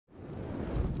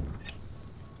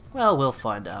Well, we'll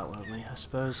find out, won't we, I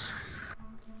suppose.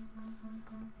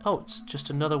 Oh, it's just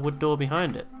another wood door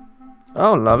behind it.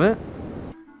 Oh, love it.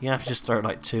 You have to just throw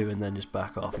like 2 and then just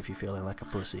back off if you're feeling like a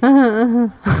pussy.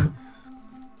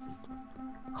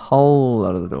 Whole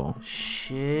lot of the door.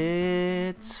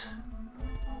 Shit.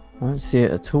 I don't see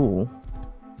it at all.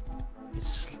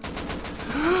 It's...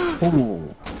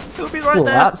 Ooh. It'll be right Well,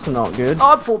 there. that's not good.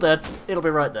 Oh, I'm full dead. It'll be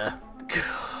right there.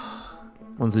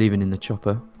 One's leaving in the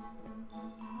chopper.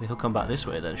 He'll come back this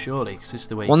way then, surely, because this is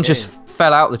the way One he came. just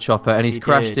fell out the chopper and he's He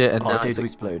crashed did. it and Oh, now dude, it's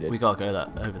exploded. We gotta go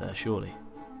over there, surely.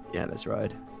 Yeah, let's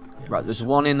ride. Yeah, Right, there's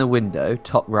one in the window,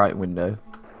 top right window.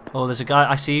 Oh, there's a guy.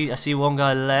 I see one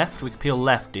guy left. We can peel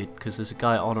left, dude, because there's a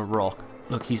guy on a rock.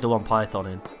 Look, he's the one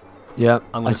pythoning. Yeah,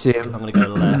 I see I'm him. gonna go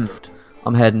left.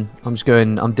 I'm heading. I'm just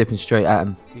going. I'm dipping straight at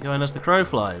him. You going as the crow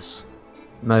flies?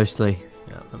 Mostly.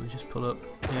 Yeah, let me just pull up.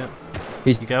 Yeah.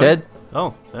 He's You going? dead.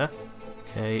 Oh, there.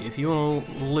 Okay, if you want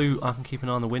to loot, I can keep an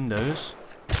eye on the windows.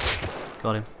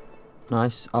 Got him.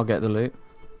 Nice. I'll get the loot.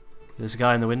 There's a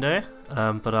guy in the window,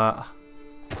 but I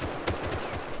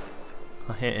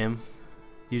hit him.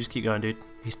 You just keep going, dude.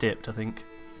 He's dipped, I think.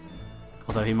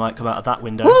 Although he might come out of that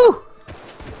window. Woo!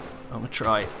 I'm gonna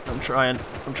try. I'm trying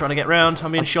to get round.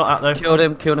 I'm being shot at though. Killed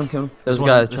him. Killed him. Killed him. There's a one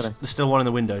guy. there's still one in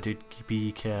the window, dude.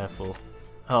 Be careful.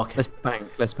 Oh, okay. Let's bang.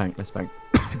 Let's bang. Let's bang.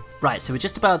 Right, so we're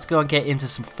just about to go and get into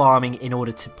some farming in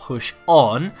order to push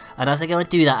on, and as I go and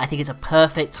do that, I think it's a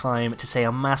perfect time to say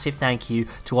a massive thank you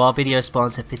to our video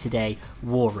sponsor for today,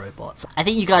 War Robots. I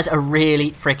think you guys are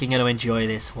really freaking going to enjoy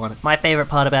this one. My favourite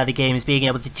part about the game is being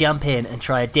able to jump in and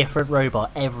try a different robot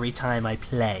every time I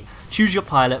play. Choose your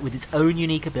pilot with its own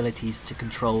unique abilities to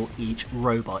control each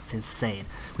robot. It's insane.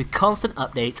 With constant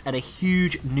updates and a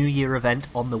huge New Year event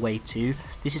on the way too,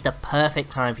 this is the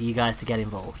perfect time for you guys to get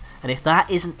involved. And if that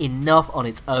isn't enough on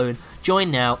its own, join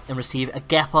now and receive a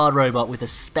Gepard robot with a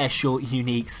special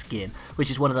unique skin, which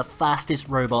is one of the fastest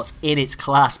robots in its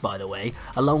class, by the way,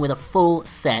 along with a full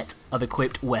set of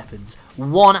equipped weapons.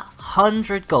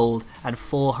 100 gold and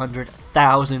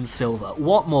 400,000 silver.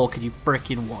 What more could you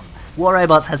frickin' want? War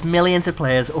Robots has millions of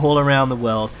players all around the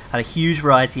world and a huge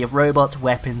variety of robots,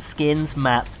 weapons, skins,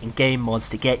 maps and game mods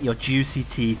to get your juicy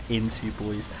teeth into,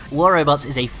 boys. War Robots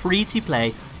is a free-to-play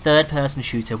third-person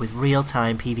shooter with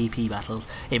real-time PvP battles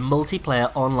in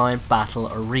multiplayer online battle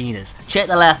arenas. Check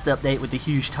the last update with the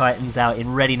huge titans out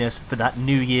in readiness for that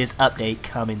New Year's update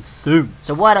coming soon.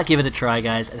 So why not give it a try,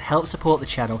 guys, and help support the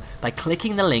channel by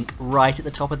clicking the link right at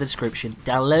the top of the description,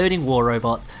 downloading War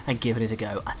Robots and giving it a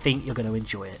go. I think you're going to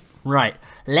enjoy it. Right,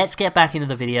 let's get back into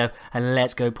the video and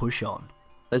let's go push on.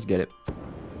 Let's get it.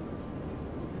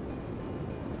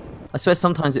 I swear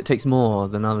sometimes it takes more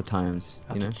than other times,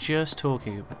 you know? Just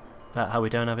talking about how we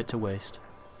don't have it to waste.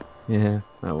 Yeah,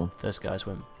 that one. Those guys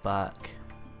went back.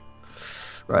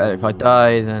 Right, if I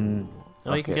die, then...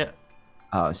 Oh, you can get...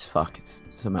 Oh, it's fuck. It's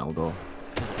a metal door.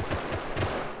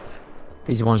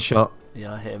 He's one shot.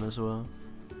 Yeah, I hit him as well.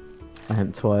 I hit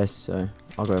him twice, so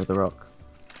I'll go over the rock.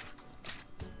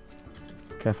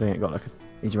 Carefully, he ain't got like a...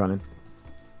 He's running.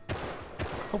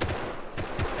 Oh.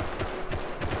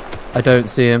 I don't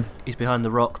see him. He's behind the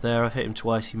rock there. I've hit him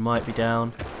twice. He might be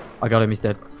down. I got him. He's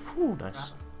dead. Ooh,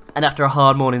 nice. And after a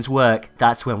hard morning's work,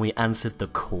 that's when we answered the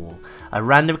call. A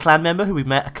random clan member who we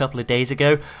met a couple of days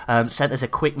ago sent us a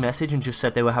quick message and just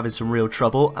said they were having some real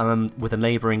trouble with a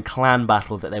neighbouring clan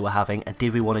battle that they were having, and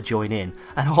did we want to join in?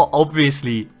 And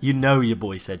obviously, you know your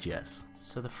boy said yes.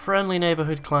 So the friendly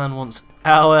neighbourhood clan wants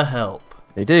our help.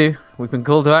 They do. We've been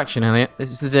called to action, Elliot.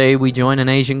 This is the day we join an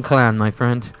Asian clan, my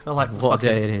friend. I like what a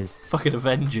day it is. Fucking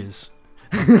Avengers.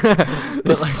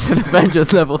 This is an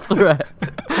Avengers level threat.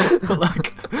 But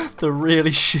like the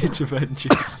really shit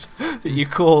Avengers that you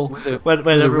call when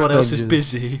everyone else is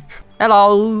busy.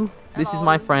 Hello. This is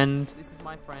my friend.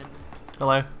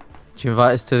 Hello. Do you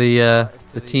invite us to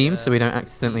the team so we don't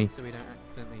accidentally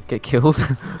get killed?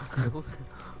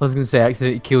 I was gonna say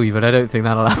accidentally kill you, but I don't think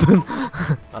that'll happen.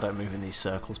 I don't move in these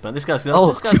circles, but this guy's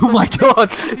oh my god,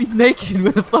 he's naked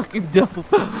with a fucking double.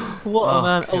 What a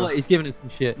man! God. Oh wait, he's giving us some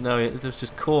shit. No, there's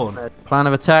just corn. Plan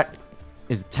of attack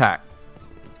is attack.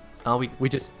 Are we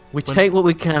take what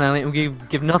we can, and we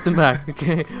give nothing back.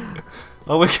 Okay.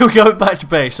 Oh, we're going back to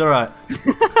base. All right.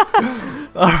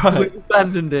 All right. We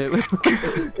abandoned it.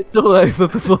 It's all over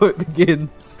before it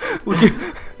begins.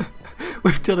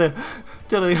 We've done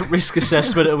a risk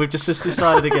assessment and we've just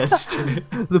decided against it.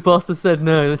 The boss has said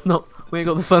no, it's not. We ain't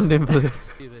got the funding for this.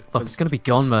 Fuck, it's gonna be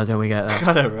gone by the time we get there.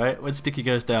 I know, right? When Sticky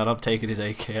goes down, I'm taking his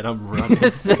AK and I'm running.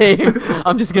 Same.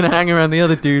 I'm just gonna hang around the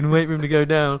other dude and wait for him to go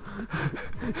down.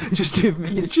 Just give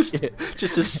me just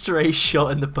a stray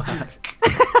shot in the back.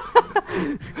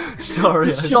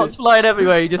 Sorry. Shots flying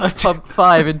everywhere. You just pumped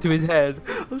 5 into his head.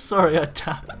 I'm sorry. I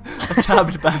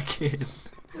tabbed back in.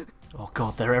 Oh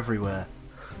god, they're everywhere.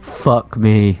 Fuck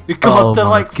me. God, they're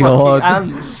like God.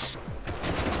 fucking ants.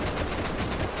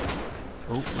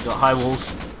 Oh, we got high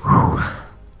walls.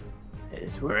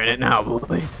 We're in it now,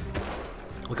 boys.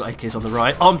 We got AKs on the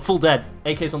right. Oh, I'm full dead.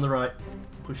 AKs on the right.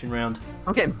 Pushing round.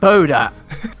 I'm getting bowed at.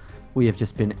 We have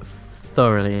just been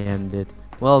thoroughly ended.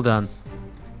 Well done.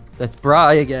 That's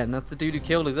Bry again. That's the dude who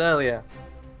killed us earlier.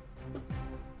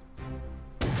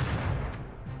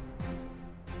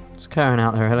 Just carrying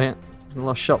out there, Elliot. There's a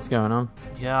lot of shots going on.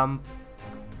 Yeah,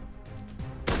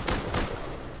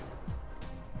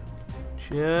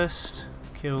 just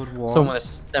killed one. Someone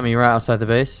is semi right outside the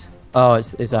base. Oh,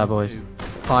 it's our boys.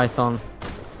 Python.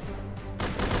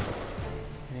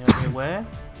 Any idea where?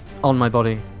 On my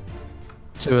body.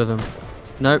 2 of them.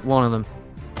 Nope, 1 of them.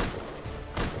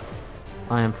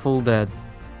 I am full dead.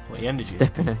 What, he ended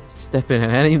you? Step in at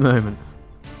any moment.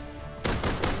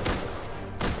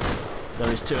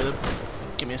 There is 2 of them.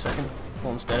 Give me a second.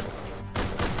 One's dead.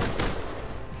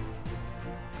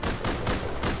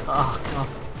 Oh god.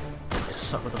 I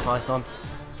suck with the python.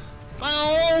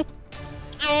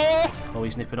 Oh,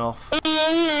 he's nipping off.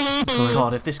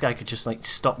 God, if this guy could just like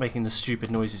stop making the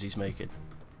stupid noises he's making.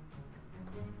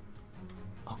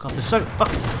 Oh god, there's so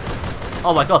fucking.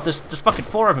 Oh my god, there's fucking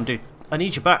 4 of them, dude. I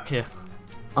need you back here.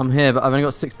 I'm here, but I've only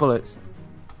got 6 bullets.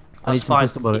 I need some fine.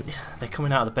 pistol bullets. They're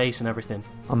coming out of the base and everything.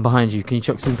 I'm behind you. Can you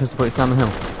chuck some pistol bullets down the hill?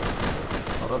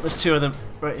 Hold on, there's 2 of them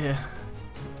right here.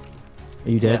 Are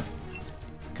you dead? Yeah.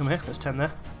 Come here, there's 10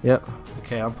 there. Yep.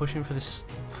 Okay, I'm pushing for this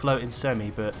floating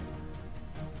semi, but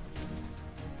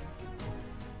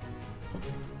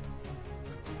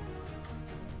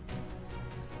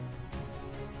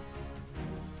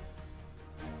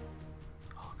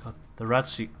oh god, the rad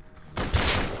suit.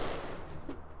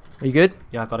 Are you good?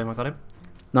 Yeah, I got him.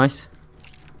 Nice.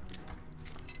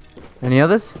 Any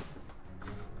others?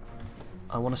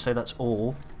 I want to say that's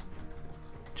all.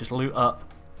 Just loot up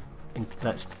and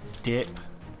let's dip.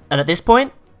 And at this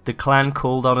point, the clan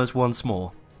called on us once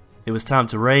more. It was time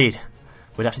to raid.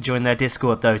 We'd have to join their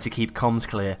Discord though to keep comms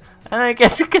clear. And I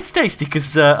guess it gets tasty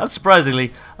because,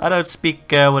 unsurprisingly, I don't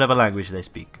speak whatever language they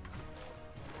speak.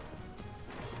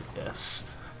 Yes.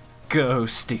 Go,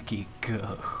 Sticky,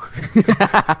 go.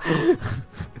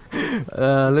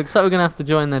 Looks like we're gonna have to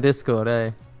join their Discord,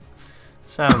 eh?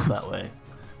 Sounds that way.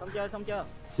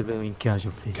 Civilian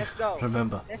casualties.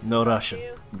 Remember, no Russian.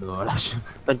 No Russian.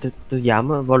 Tôi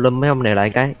giảm volume mấy ông này lại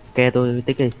cái ke tôi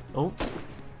tí kì. Oh.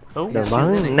 Oh. Đừng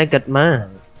bắn naked mà.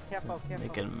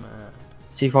 Making mad.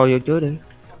 C4 vô trước đi.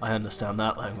 I understand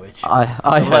that language. I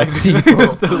heard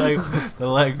C4. the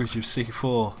language of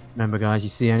C4. Remember, guys, you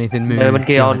see anything move? Bên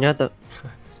kia on nhá.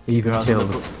 Even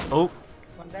Tilz. Oh.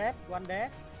 One dead.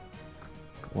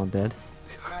 One dead.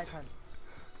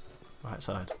 Right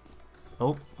side.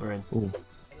 Oh, we're in. Ooh.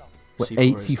 We're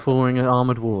C4 84ing an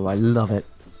armoured wall. I love it.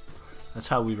 That's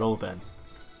how we roll, Ben.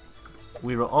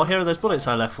 We roll. Oh, here are those bullets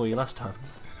I left for you last time.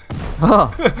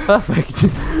 Oh, perfect.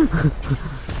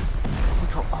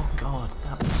 Oh god,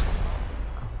 that was.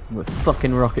 With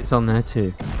fucking rockets on there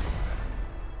too.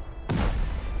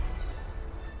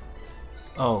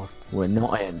 Oh. We're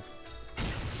not in.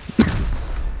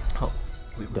 Oh,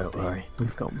 we Don't worry,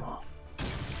 we've got more.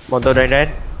 Bọn tôi đây red.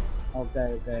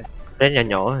 Okay. Red nhỏ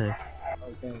nhỏ này.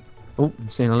 Okay. Oh, I'm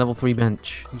seeing a level 3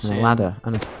 bench, I'm and seeing- a ladder,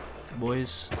 and a...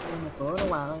 Boys. Cửa nó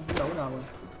qua không đủ đâu.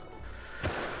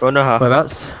 Có nữa hả?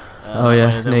 Whereabouts? Oh,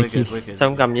 yeah, we're naked. good, we're good. Sao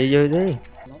không cầm gì dư đi?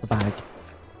 A bag.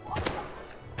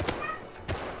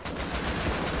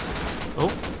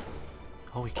 Oh.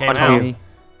 Oh, he came On out. you.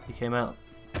 He came out.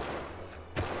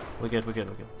 We're good.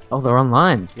 Oh, they're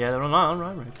online. Yeah, they're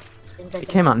online, right. He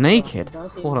came out naked.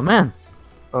 What a man.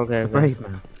 Okay. A brave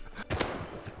man.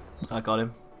 I got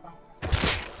him.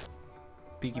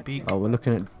 Peeky peek. Oh, we're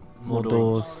looking at more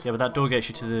doors. Yeah, but that door gets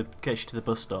you to the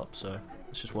bus stop, so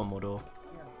it's just one more door.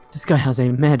 This guy has a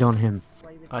med on him.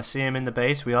 I see him in the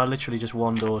base. We are literally just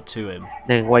one door to him.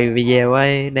 Đang quay video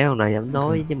ấy, đéo nào dám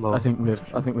nói với một. I think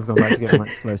we've gone back to get more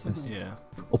explosives. Yeah.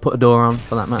 Or put a door on,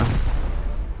 for that matter.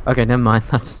 Okay, never mind.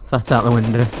 That's out the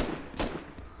window.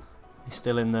 He's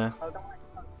still in there.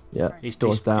 Yeah, He's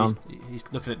doors down. He's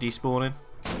looking at despawning.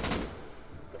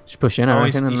 Just push in, I Oh,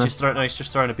 reckon. he's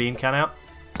just throwing a bean can out.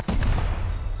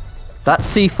 That's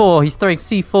C4. He's throwing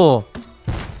C4.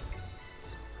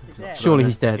 Surely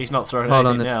he's dead. He's not throwing Hold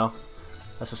on, anything this- now.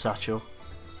 That's a satchel.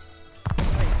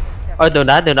 Ôi tường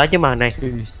đá trước mặt này.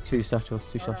 Two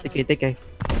satchels, two satchels. Tí kia. Get a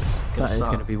That is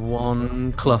start. going to be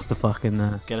one clusterfuck in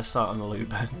there. Get a start on the loot,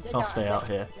 Ben. I'll stay out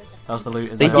here. How's the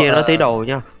loot in Tí there? chia nó tí đồ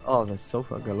nha. Oh, there's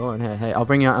sulfur galore in here. Hey, I'll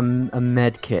bring you out a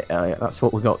med kit, Elliot. That's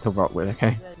what we got to rock with,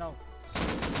 okay?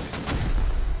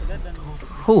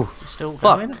 Whew, Still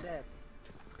fuck. going?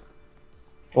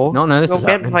 Ủa? No, this Con is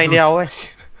két happening. phay đi đâu ấy?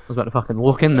 I was about to fucking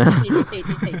walk in there.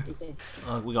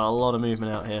 We got a lot of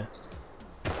movement out here.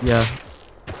 Yeah.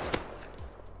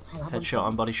 Headshot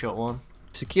and body shot one.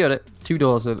 Secured it. 2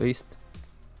 doors at least.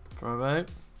 Bravo.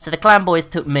 So the clan boys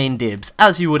took main dibs,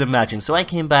 as you would imagine. So I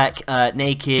came back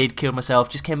naked, killed myself,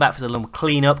 just came back for the little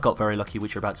cleanup, got very lucky,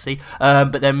 which you're about to see.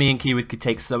 But then me and Keyworth could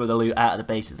take some of the loot out of the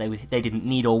base that they didn't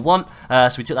need or want.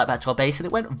 So we took that back to our base, and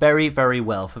it went very, very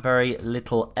well. For very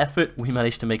little effort, we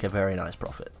managed to make a very nice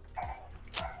profit.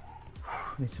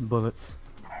 Need some bullets.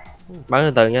 Bắn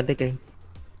từ từ nha Tí Kiên.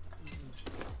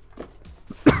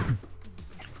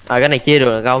 Cái này chia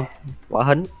được không? Quả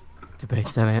hính. To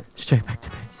base, Elliot. Straight back to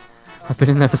base. I've been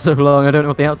in there for so long, I don't know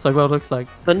what the outside world looks like.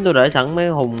 Tính tôi để sẵn mấy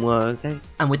hùng cái.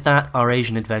 And with that, our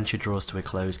Asian adventure draws to a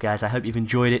close, guys. I hope you've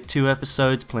enjoyed it. 2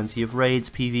 episodes, plenty of raids,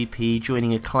 PvP,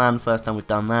 joining a clan, first time we've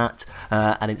done that.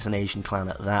 And it's an Asian clan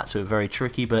at that, so very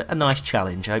tricky, but a nice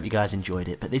challenge. I hope you guys enjoyed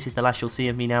it. But this is the last you'll see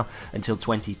of me now until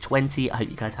 2020. I hope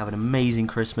you guys have an amazing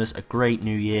Christmas, a great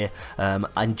New Year.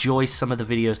 Enjoy some of the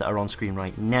videos that are on screen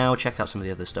right now. Check out some of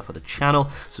the other stuff on the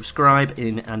channel. Subscribe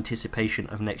in anticipation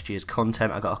of next year's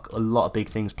content. I've got a lot of big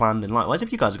things planned, and likewise,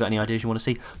 if you guys have got any ideas you want to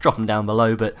see, drop them down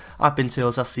below. But I've been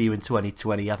Tilz. I'll see you in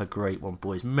 2020. Have a great one,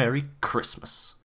 boys. Merry Christmas.